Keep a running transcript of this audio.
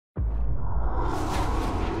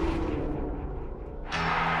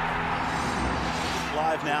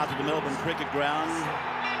arrive now to the Melbourne Cricket Ground.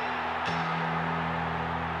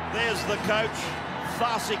 There's the coach.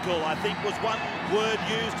 Farcical, I think, was one word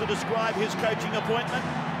used to describe his coaching appointment.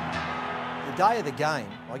 The day of the game,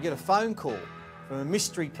 I get a phone call from a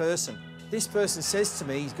mystery person. This person says to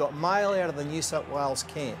me he's got mail out of the New South Wales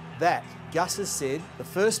camp that Gus has said the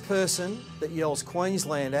first person that yells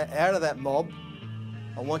Queenslander out of that mob,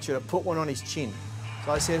 I want you to put one on his chin.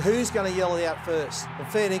 So I said, who's going to yell it out first? And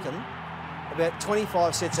fair dinkum, about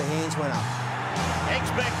 25 sets of hands went up.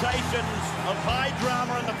 Expectations of high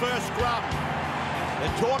drama in the first scrum.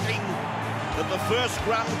 They're talking that the first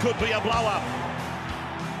scrum could be a blow-up.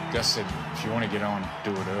 Gus said, if you want to get on,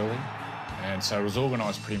 do it early. And so it was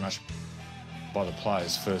organised pretty much by the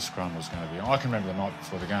players. First scrum was going to be on. I can remember the night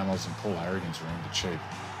before the game, I was in Paul Harrigan's room, the chief.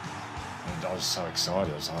 And I was so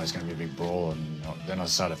excited. I was like, oh, it's going to be a big brawl. And then I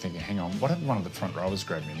started thinking, hang on, what if one of the front rowers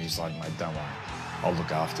grabbed me? And he's like, mate, don't worry, I'll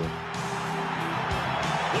look after it.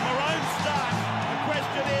 The Maroons start. The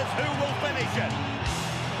question is, who will finish it?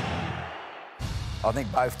 I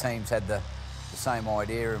think both teams had the same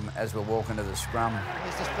idea as we're walking to the scrum.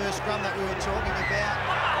 It's this first scrum that we were talking about.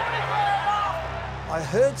 I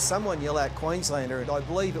heard someone yell out Queenslander, and I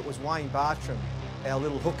believe it was Wayne Bartram, our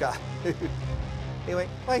little hooker. He went,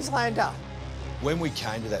 Queenslander. When we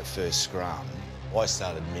came to that first scrum, I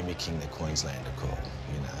started mimicking the Queenslander call,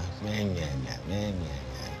 you know. Man, man, man, man, man.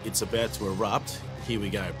 It's about to erupt. Here we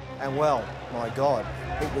go. And well, my God,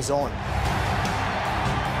 it was on.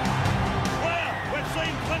 Well, we've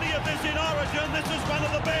seen plenty of this in Origin. This is one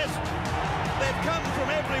of the best. They've come from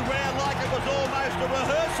everywhere like it was almost a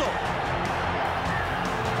rehearsal.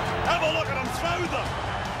 Have a look at them throw them.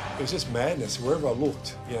 It was just madness. Wherever I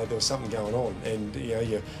looked, you know, there was something going on, and you know,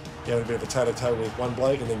 you had a bit of a toe-to-toe with one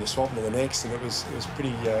bloke, and then you swap to the next, and it was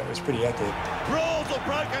pretty out there. Brawls have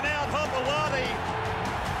broken out. Hopewadi.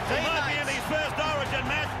 He might be in his first Origin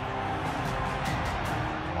match.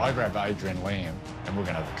 I grabbed Adrian Liam, and we're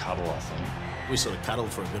going to have a cuddle, I think. We sort of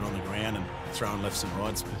cuddled for a bit on the ground and throwing lefts and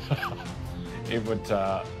rights. It would,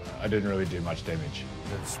 I didn't really do much damage.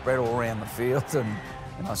 It spread all around the field,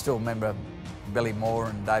 and I still remember Billy Moore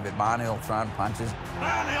and David Barnhill throwing punches.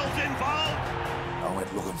 Barnhill's involved. I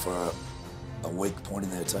went looking for a weak point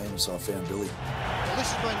in their team, so I found Billy. Well,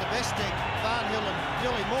 this has been the best thing. Barnhill and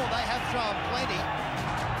Billy Moore, they have thrown plenty.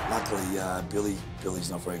 Luckily, Billy's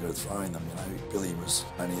not very good at throwing them, you know. Billy was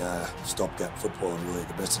only a stopgap footballer, really, at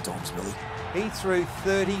the best of times, Billy. He threw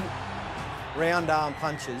 30 round arm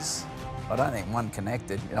punches. I don't think one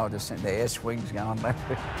connected, you know, just sent the air swings going there.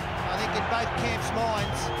 I think in both camps'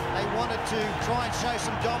 minds, they wanted to try and show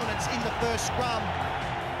some dominance in the first scrum.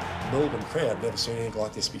 Melbourne crowd never seen anything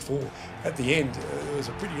like this before. At the end, there was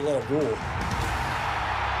a pretty loud roar.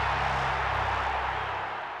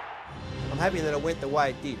 I'm happy that it went the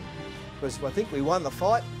way it did, because I think we won the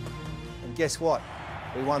fight, and guess what?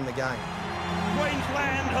 We won the game.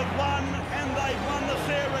 Queensland have won, and they've won the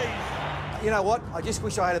series. You know what? I just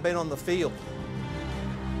wish I had been on the field.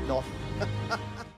 Not.